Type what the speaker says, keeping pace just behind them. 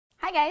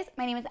Hi guys,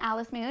 my name is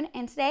Alice Moon,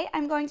 and today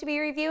I'm going to be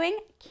reviewing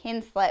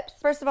Kinslips.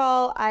 First of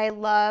all, I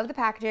love the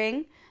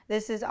packaging.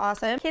 This is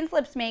awesome.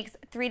 Kinslips makes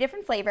 3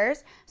 different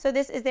flavors. So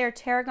this is their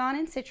tarragon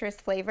and citrus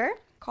flavor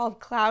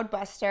called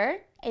Cloudbuster,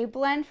 a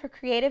blend for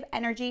creative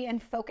energy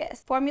and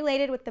focus,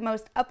 formulated with the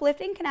most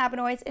uplifting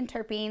cannabinoids and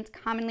terpenes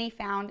commonly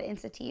found in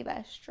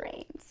sativa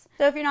strains.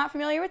 So if you're not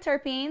familiar with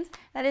terpenes,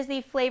 that is the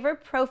flavor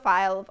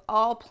profile of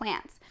all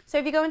plants. So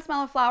if you go and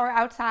smell a flower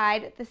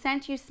outside, the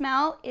scent you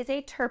smell is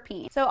a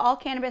terpene. So all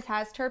cannabis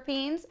has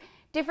terpenes.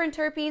 Different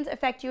terpenes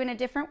affect you in a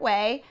different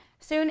way.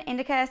 Soon,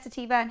 indica,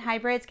 sativa, and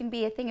hybrids can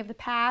be a thing of the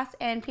past,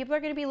 and people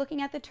are going to be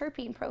looking at the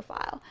terpene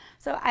profile.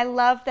 So I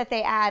love that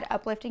they add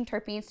uplifting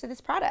terpenes to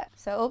this product.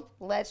 So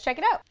let's check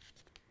it out.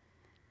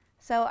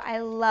 So I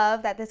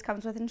love that this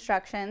comes with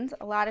instructions.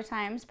 A lot of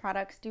times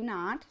products do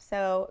not,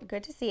 so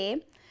good to see.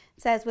 It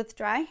says, with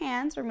dry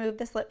hands, remove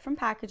the slip from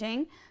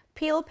packaging.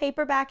 Peel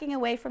paper backing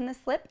away from the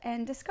slip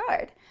and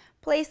discard.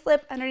 Place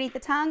slip underneath the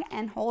tongue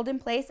and hold in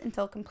place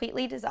until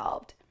completely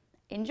dissolved.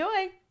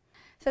 Enjoy!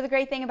 So the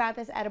great thing about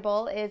this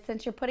edible is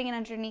since you're putting it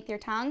underneath your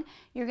tongue,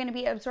 you're going to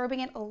be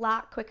absorbing it a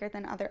lot quicker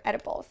than other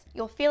edibles.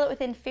 You'll feel it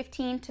within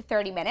 15 to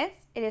 30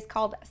 minutes. It is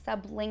called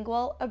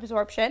sublingual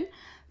absorption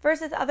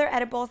versus other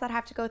edibles that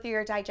have to go through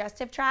your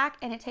digestive tract,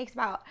 and it takes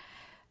about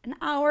an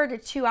hour to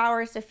 2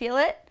 hours to feel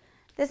it.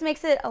 This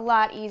makes it a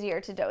lot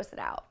easier to dose it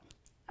out.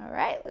 All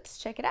right, let's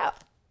check it out.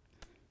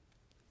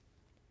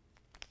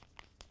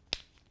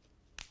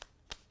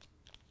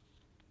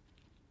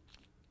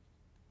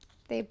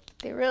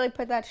 They really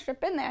put that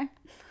strip in there.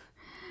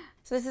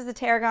 So this is the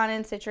tarragon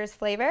and citrus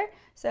flavor.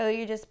 So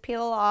you just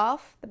peel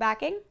off the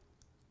backing,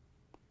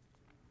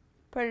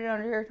 put it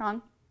under your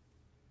tongue.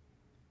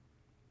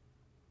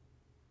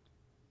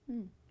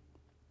 It's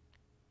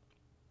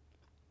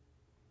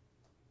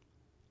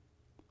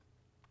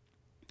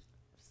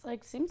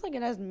like, seems like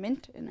it has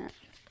mint in it.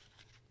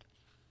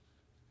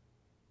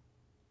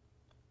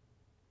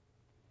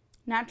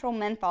 Natural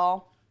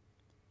menthol.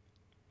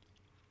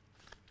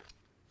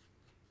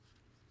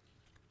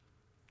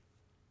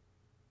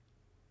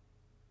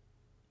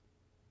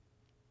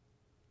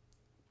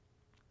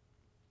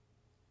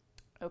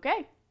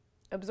 Okay,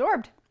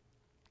 absorbed.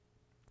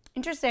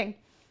 Interesting.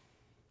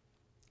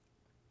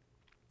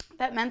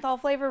 That menthol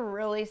flavor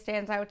really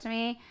stands out to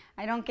me.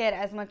 I don't get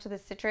as much of the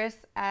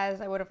citrus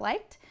as I would have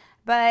liked,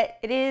 but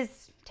it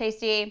is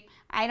tasty.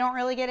 I don't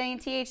really get any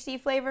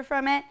THC flavor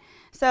from it.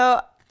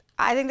 So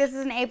I think this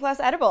is an A+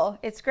 edible.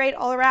 It's great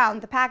all around.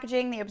 The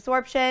packaging, the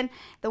absorption,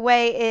 the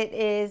way it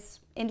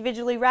is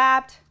individually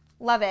wrapped.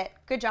 Love it.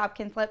 Good job,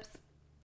 Kinslips.